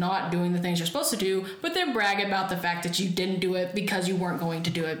only not doing the things you're supposed to do, but then brag about the fact that you didn't do it because you weren't going to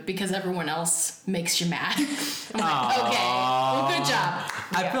do it because everyone else makes you mad. I'm like, okay, well, good job.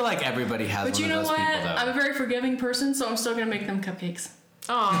 I feel like everybody has but one you know of those what? people, though. I'm a very forgiving person, so I'm still going to make them cupcakes.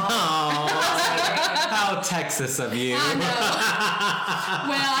 Aww. How Texas of you. I know.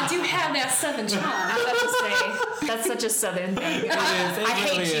 Well, I do have that Southern charm. I was about to say, that's such a Southern thing. It I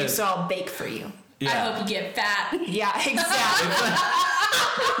hate really you, is. so I'll bake for you. Yeah. I hope you get fat. Yeah, exactly.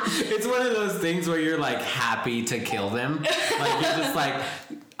 It's one of those things where you're like happy to kill them. Like you're just like,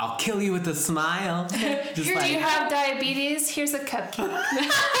 I'll kill you with a smile. Just Here, like, do you have diabetes? Here's a cupcake.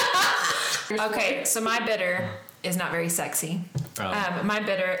 Okay, so my bitter is not very sexy. Oh. My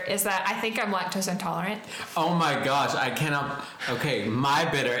bitter is that I think I'm lactose intolerant. Oh my gosh, I cannot. Okay, my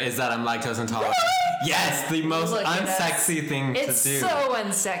bitter is that I'm lactose intolerant. Yes, the most Look at us. unsexy thing It's to do. so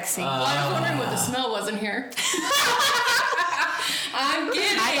unsexy. Well, I was wondering what the smell was in here. I'm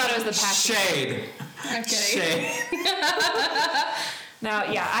kidding. I thought it was the passion. Shade. I'm kidding. Shade. No,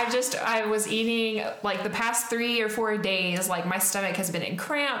 yeah, I was eating like the past 3 or 4 days, like my stomach has been in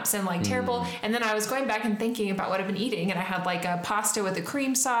cramps and like terrible. And then I was going back and thinking about what I've been eating, and I had like a pasta with a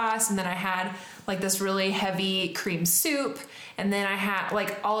cream sauce, and then I had like this really heavy cream soup, and then I had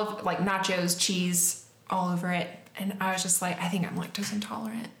like all of like nachos, cheese all over it. And I was just like, I think I'm lactose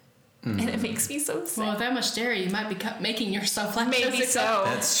intolerant. And it makes me so sick. Well, with that much dairy, you might be making yourself lactose Maybe so.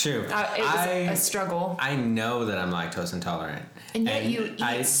 That's true. It was a struggle. I know that I'm lactose intolerant. And yet you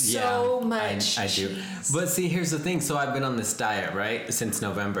eat so much I do. cheese. But see, here's the thing. So I've been on this diet, right, since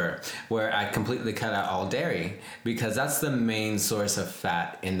November, where I completely cut out all dairy because that's the main source of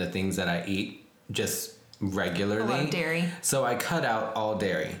fat in the things that I eat just regularly. I love dairy. So I cut out all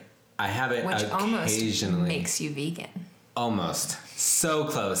dairy. I have it Which occasionally. almost makes you vegan. Almost. So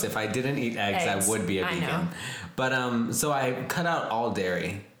close. If I didn't eat eggs, I would be a vegan. know. But so I cut out all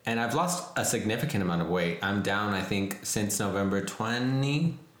dairy, and I've lost a significant amount of weight. I'm down, I think, since November,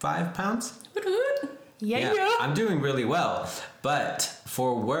 25 pounds. Yeah. I'm doing really well. But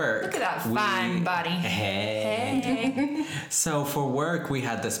for work, Look at that fine body. Hey. So for work, we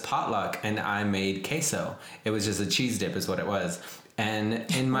had this potluck, and I made queso. It was just a cheese dip, is what it was. And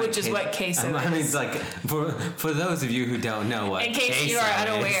in my Which is what queso I mean, is. it's like for those of you who don't know what In case you are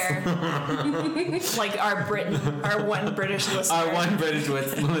queso unaware, like our one British listener. our one British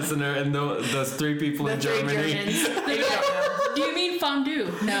listener and those 3 people the in 3 Germany. Germans. They don't know. Do you mean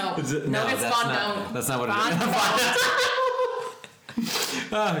fondue? No. Is it- No, it's that's fondant. not, that's not what it is.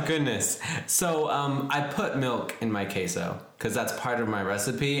 Oh goodness. So I put milk in my queso because that's part of my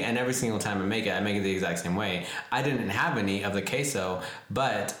recipe, and every single time I make it the exact same way. I didn't have any of the queso,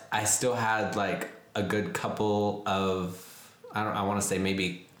 but I still had like a good couple of I want to say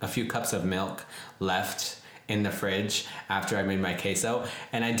maybe a few cups of milk left in the fridge after I made my queso,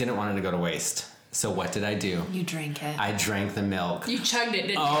 and I didn't want it to go to waste. So what did I do? You drink it. I drank the milk. You chugged it,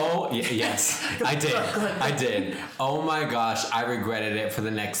 didn't you? Oh, yes, I did. I did. Oh my gosh, I regretted it for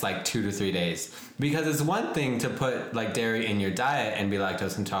the next like 2 to 3 days. Because it's one thing to put like dairy in your diet and be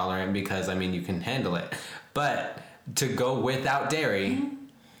lactose intolerant because, I mean, you can handle it. But to go without dairy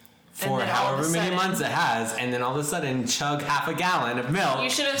for then all of however a many sudden- months it has, and then all of a sudden chug half a gallon of milk. You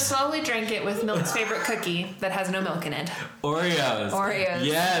should have slowly drank it with Milk's favorite cookie that has no milk in it. Oreos. It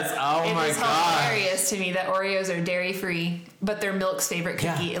Yes. Oh my is god. hilarious to me that Oreos are dairy free, but they're Milk's favorite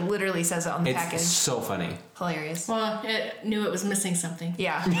cookie. Yeah. It literally says it on the It's package. so funny. Hilarious. Well, it knew it was missing something.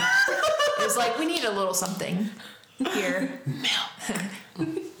 Yeah. It was like, we need a little something here.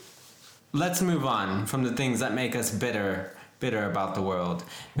 let's move on from the things that make us bitter about the world.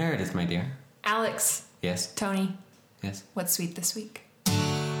 Meredith, my dear. Alex. Yes. Tony. Yes. What's sweet this week?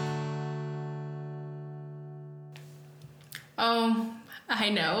 I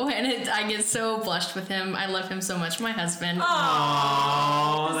know, and I get so blushed with him. I love him so much. My husband.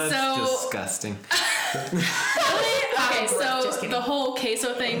 Oh, that's disgusting. Okay, so the whole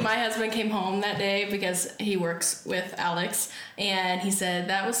queso thing, my husband came home that day because he works with Alex, and he said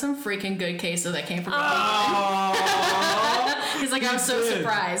that was some freaking good queso that came from He's like, I was so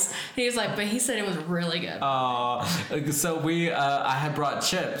surprised. He was like, but he said it was really good. So I had brought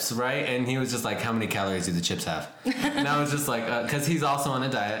chips, right? And he was just like, how many calories do the chips have? And I was just like, because he's also on a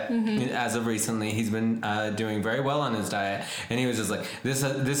diet. As of recently, he's been doing very well on his diet. And he was just like, this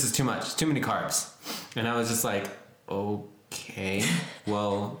is too much, too many carbs. And I was just like, okay,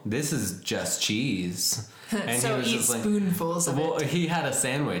 well, this is just cheese. And so he was eat just like, spoonfuls of well, it. he had a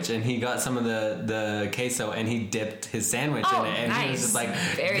sandwich and he got some of the queso and he dipped his sandwich in it. And nice. he was just like,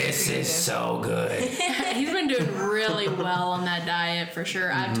 Very this creative. is so good. He's been doing really well on that diet for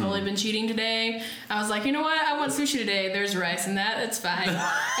sure. I've totally been cheating today. I was like, you know what? I want sushi today. There's rice in that. It's fine.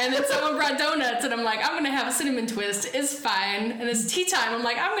 And then someone brought donuts and I'm like, I'm going to have a cinnamon twist. It's fine. And it's tea time. I'm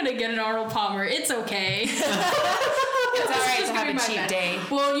like, I'm going to get an Arnold Palmer. It's okay. It's all right to have a cheat day.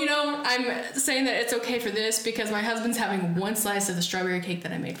 Well, I'm saying that it's okay for this because my husband's having one slice of the strawberry cake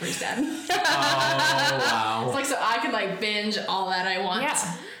that I made for his dad. Oh, wow. It's like, so I could binge all that I want.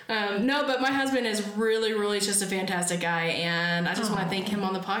 Yeah. No, but my husband is really, really just a fantastic guy, and I just want to thank him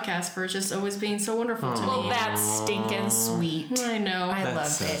on the podcast for just always being so wonderful to me. Well, that's stinking sweet. I know. I That's love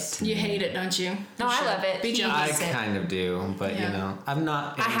so it. sweet. You hate it, don't you? No, I love it. Be He jealous. I hates it. kind of do, but Yeah. I'm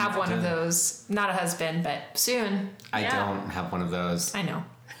not. I have one of those. Not a husband, but soon. I Yeah. don't have one of those. I know.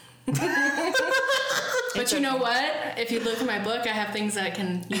 But you know what? If you look at my book, I have things that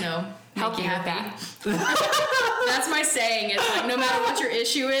can, Help make you you with happy. that. That's my saying. It's like, no matter what your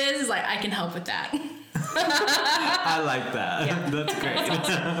issue is, I can help with that. I like that. Yeah.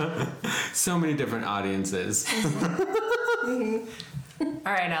 That's great. So many different audiences. All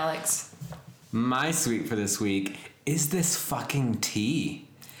right, Alex. My sweet for this week is this fucking tea.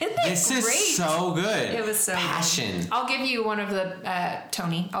 Isn't it This great? is so good. It was so passion. good. I'll give you one of the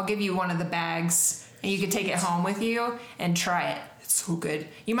Tony. I'll give you one of the bags, and you can take it home with you and try it. It's so good.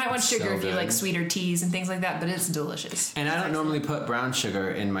 You might want sugar so if you good. like sweeter teas and things like that, but it's delicious. And I don't normally put brown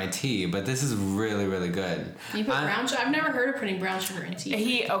sugar in my tea, but this is really, really good. You put brown sugar? I've never heard of putting brown sugar in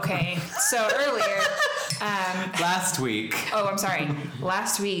tea. So earlier, Last week. I'm sorry.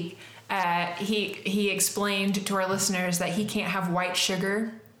 Last week, he explained to our listeners that he can't have white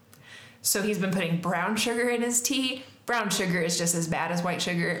sugar, so he's been putting brown sugar in his tea. Brown sugar is just as bad as white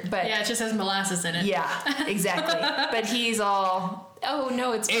sugar, but Yeah, it just has molasses in it. yeah, exactly. But he's all, oh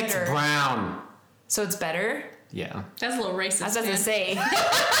no, it's better. It's brown. So it's better? Yeah. That's a little racist. I was about man. to say.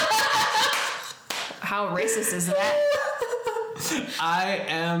 How racist is that? I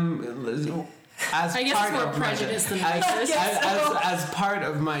am. As I guess part it's more of my prejudice than as, racist. as part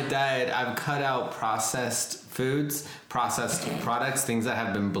of my diet, I've cut out processed foods, processed products, things that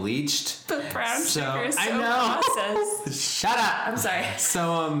have been bleached. But brown So, sugar is so I know. processed. Shut up. I'm sorry.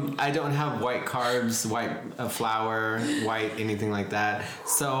 So I don't have white carbs, white flour, white anything like that.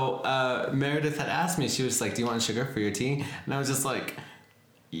 So Meredith had asked me, she was like, "Do you want sugar for your tea?" And I was just like,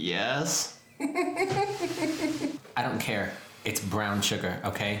 "Yes." I don't care. It's brown sugar,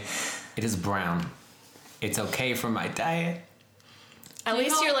 okay? It is brown. It's okay for my diet. At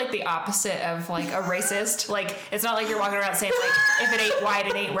least you're like the opposite of like a racist. Like, it's not like you're walking around saying like, if it ain't white,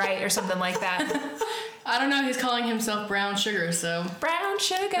 it ain't right or something like that. I don't know. He's calling himself brown sugar, so Brown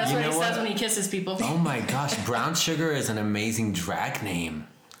sugar. that's what know he what? says when he kisses people. Oh my gosh, brown sugar is an amazing drag name.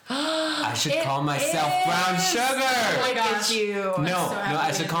 I should call myself is. Brown Sugar. Look at you. No, happy I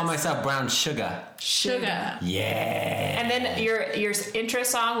to should get call this. myself Brown Sugar. Sugar. Yeah. And then your intro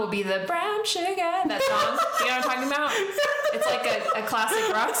song will be the Brown Sugar, that song. You know what I'm talking about? It's like a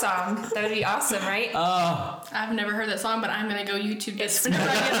classic rock song. That would be awesome, right? Oh, I've never heard that song, but I'm gonna go YouTube this whenever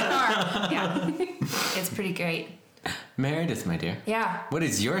I get in the car. Yeah. It's pretty great. Meredith, my dear. Yeah. What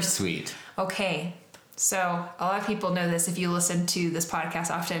is your sweet? Okay. So a lot of people know this if you listen to this podcast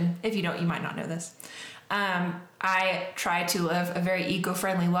often. If you don't, you might not know this. I try to live a very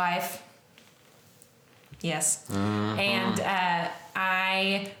eco-friendly life. Yes. And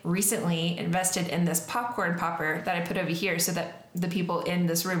I recently invested in this popcorn popper that I put over here so that the people in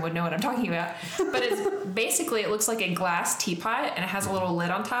this room would know what I'm talking about. But it's basically, it looks like a glass teapot and it has a little lid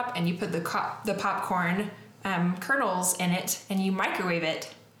on top, and you put the popcorn kernels in it and you microwave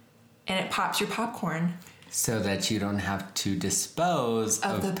it and it pops your popcorn. So that you don't have to dispose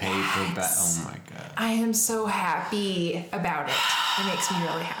of the paper bags. Oh my God. I am so happy about it. It makes me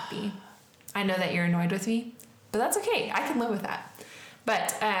really happy. I know that you're annoyed with me, but that's okay. I can live with that.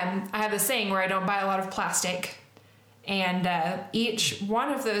 But I have this saying where I don't buy a lot of plastic. And each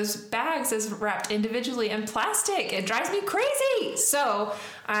one of those bags is wrapped individually in plastic. It drives me crazy. So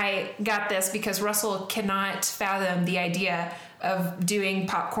I got this because Russell cannot fathom the idea of doing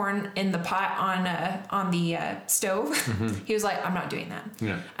popcorn in the pot on the stove. Mm-hmm. He was like, I'm not doing that.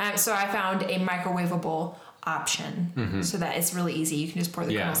 Yeah. So I found a microwavable option so that it's really easy. You can just pour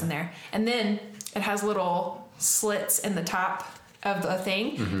the kernels in there. And then it has little slits in the top of the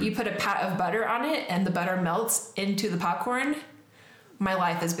thing. Mm-hmm. You put a pat of butter on it and the butter melts into the popcorn. My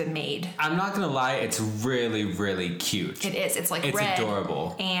life has been made. I'm not gonna lie, it's really, really cute. It is. It's like it's red.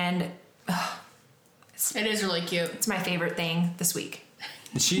 Adorable. And it is really cute. It's my favorite thing this week.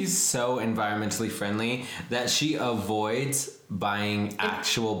 She's so environmentally friendly that she avoids buying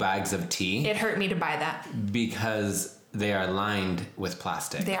actual bags of tea. It hurt me to buy that. Because they are lined with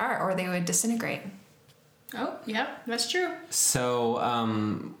plastic. They are, or they would disintegrate. Oh, yeah, that's true.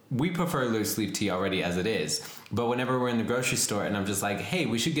 So we prefer loose leaf tea already as it is. But whenever we're in the grocery store and I'm just like, hey,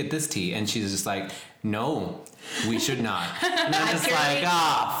 we should get this tea. And she's just like, no, we should not. And I'm just like,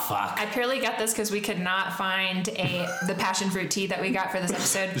 fuck. I purely got this because we could not find the passion fruit tea that we got for this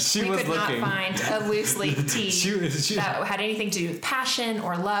episode. We could not find a loose leaf tea that had anything to do with passion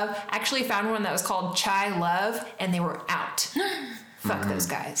or love. Actually found one that was called Chai Love, and they were out. Fuck those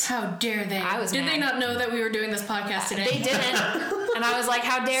guys. How dare they? Did they not know that we were doing this podcast today? They didn't. And I was like,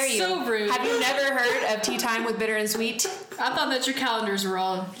 how dare you? So rude. Have you never heard of Tea Time with Bitter and Sweet? I thought that your calendars were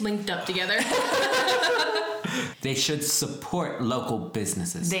all linked up together. They should support local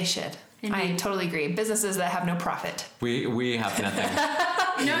businesses. They should. Indeed. I totally agree. Businesses that have no profit. We have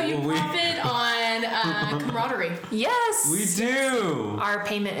nothing. No, you profit on camaraderie. Yes. We do. Our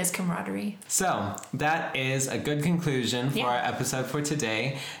payment is camaraderie. So that is a good conclusion for our episode for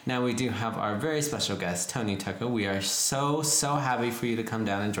today. Now we do have our very special guest, Tony Tucker. We are so happy for you to come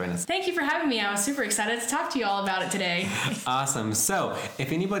down and join us. Thank you for having me. I was super excited to talk to you all about it today. Awesome. So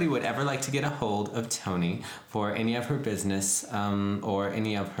if anybody would ever like to get a hold of Tony for any of her business or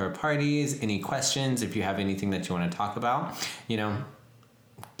any of her parties, any questions, if you have anything that you want to talk about,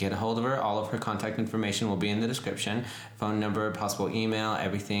 get a hold of her. All of her contact information will be in the description. Phone number, possible email,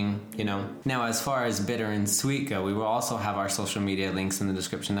 everything, Now, as far as Bitter and Sweet go, we will also have our social media links in the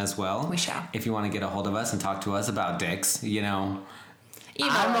description as well. We shall. If you want to get a hold of us and talk to us about dicks, I'm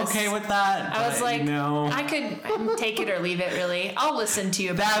okay with that. I was like, I could take it or leave it, really. I'll listen to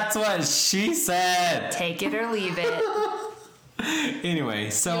you about That's what she said. Take it or leave it. Anyway,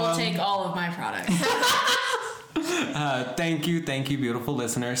 so... You will take all of my products. Thank you, beautiful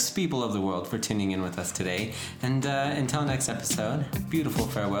listeners, people of the world, for tuning in with us today. And until next episode, beautiful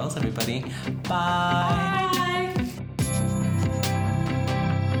farewells, everybody. Bye. Bye.